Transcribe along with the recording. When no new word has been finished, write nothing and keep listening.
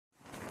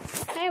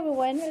Hi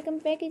everyone, welcome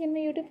back again my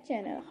YouTube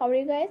channel. How are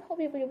you guys? Hope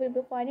you will be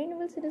fine and you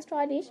will see the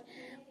stylish,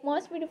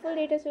 most beautiful,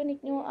 latest,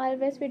 unique, new,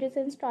 always videos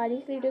and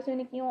stylish, latest,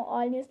 unique, new,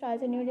 all new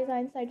styles and new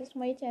designs site to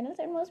my channels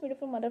and most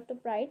beautiful mother of the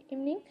bride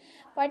evening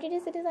party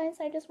design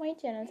site to my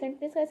channels. And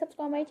please guys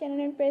subscribe my channel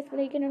and press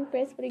bell icon and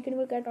press bell icon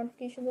will get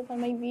notifications of all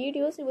my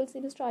videos. You will see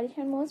the stylish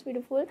and most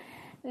beautiful,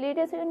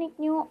 latest, unique,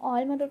 new,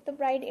 all mother of the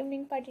bride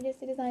evening party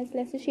designs,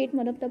 less shade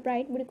mother of the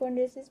bride, bodycon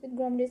dresses with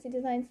groom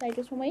design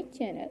site to my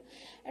channel.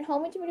 And how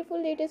much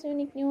beautiful, latest,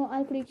 unique, new,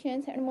 all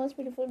collections and most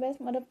beautiful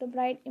best mother of the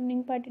bride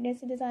evening party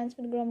designs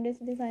with groom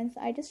designs.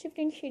 I just shift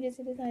in shade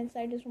designs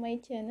side to my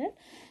channel.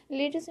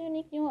 Latest,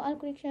 unique, new, all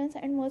collections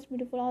and most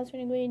beautiful also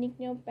unique,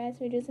 new, best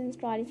videos and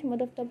stylish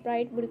mother of the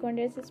bride bodycon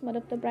dresses, mother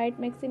of the bride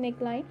maxi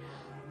neckline,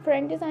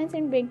 front designs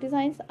and back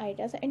designs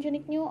items and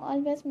unique new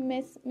always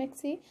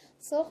maxi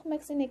silk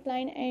maxi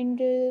neckline and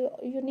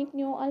unique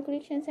new all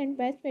collections and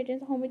best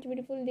patterns. How much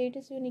beautiful,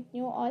 latest, unique,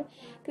 new, all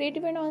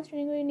creative and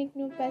outstanding unique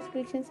new best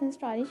collections and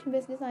stylish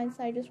best designs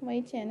items to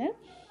my channel.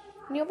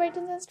 New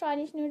patterns and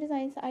stylish new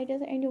designs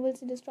items and you will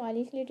see the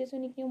stylish, latest,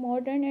 unique, new,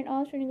 modern and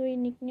outstanding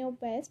unique new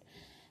best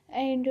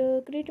and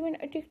creative and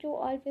attractive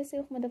always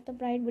silk mother of the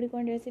bride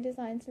bodycon dressy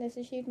designs,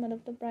 lesser sheet mother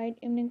of the bride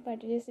evening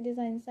party dressy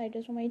designs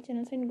items from my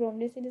channels and groom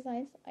dressy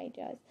designs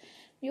ideas.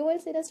 You will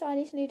see the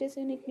stylish, latest,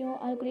 unique, new,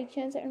 all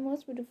collections and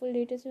most beautiful,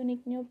 latest,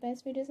 unique, new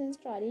best videos and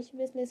stylish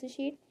best lesser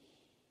sheet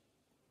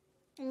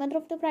mother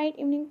of the bride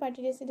evening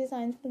party dressy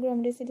designs,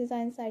 groom dressy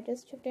designs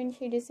items, shift and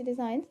shade dressy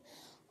designs.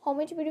 How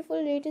much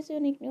beautiful, latest,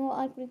 unique, new,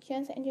 all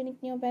collections and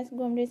unique, new, best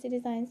groom dressy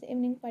designs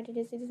evening party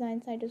dressy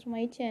designs items from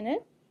my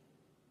channel.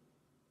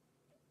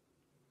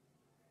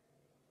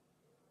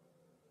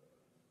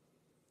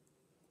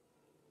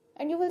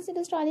 And you will see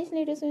the stylish,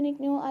 latest, unique,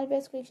 new, all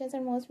best collections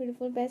and most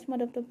beautiful best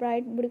mother of the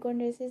bride bodycon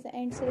dresses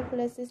and silk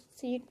laces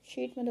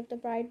sheet mother of the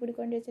bride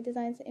bodycon dressy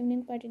designs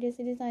evening party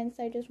dressy designs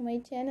items from my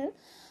channel.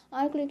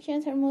 All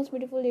collections and most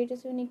beautiful,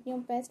 latest, unique,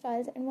 new, best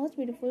styles and most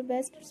beautiful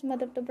best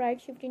mother of the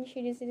bride shifting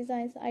shade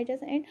designs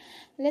items and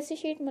lacy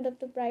sheet mother of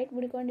the bride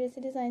bodycon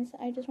dressy designs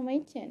items from my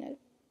channel.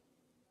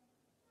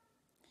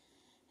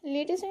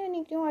 Latest and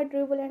unique, new,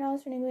 adorable and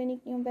outstanding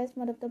unique, new, best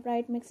mother of the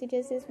bride maxi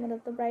dresses, mother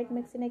of the bride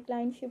maxi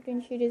neckline, shift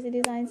in sheet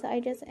designs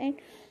items and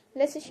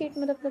less sheet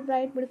mother of the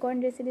bride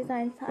bodycon dressy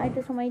designs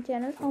items on my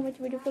channel. How much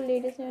beautiful,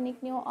 latest,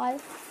 unique, new, all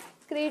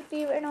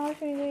creative and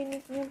outstanding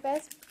unique, new,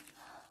 best.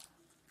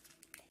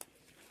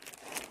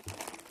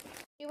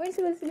 Viewers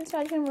will see the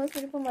stylish and most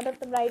beautiful mother of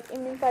the bride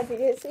evening party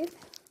dresses.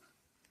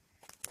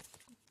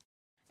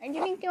 And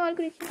unique, new, all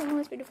creative and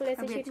most beautiful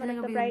less sheet mother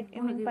of the bride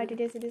evening party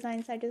dressy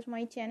designs items on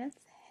my channel.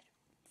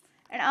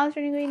 And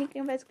outstanding unique,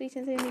 new, best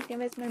collections and unique, new,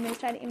 best mermaid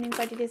style evening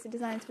party dress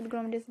designs with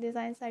groom dress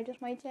designs side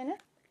of my channel.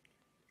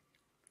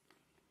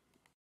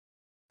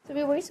 So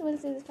viewers will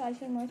see the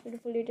stylish and most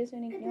beautiful, latest,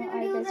 unique, new,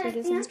 all best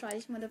videos and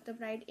stylish mother of the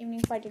bride evening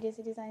party dress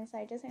designs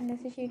items and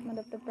this sheet mother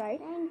of the bride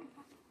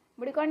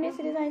bodycon dress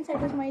designs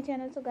items my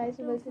channel. So guys,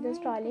 you will see the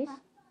stylish,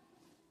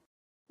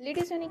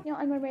 latest, unique, new,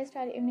 all mermaid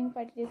style evening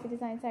party dress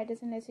designs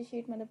items and this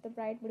sheet mother of the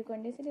bride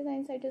bodycon dress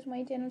designs items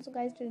my channel. So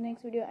guys, till the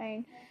next video,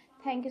 and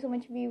thank you so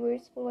much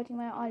viewers for watching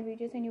my all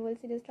videos and you will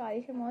see the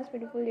stylish and most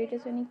beautiful,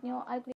 latest, unique, new, all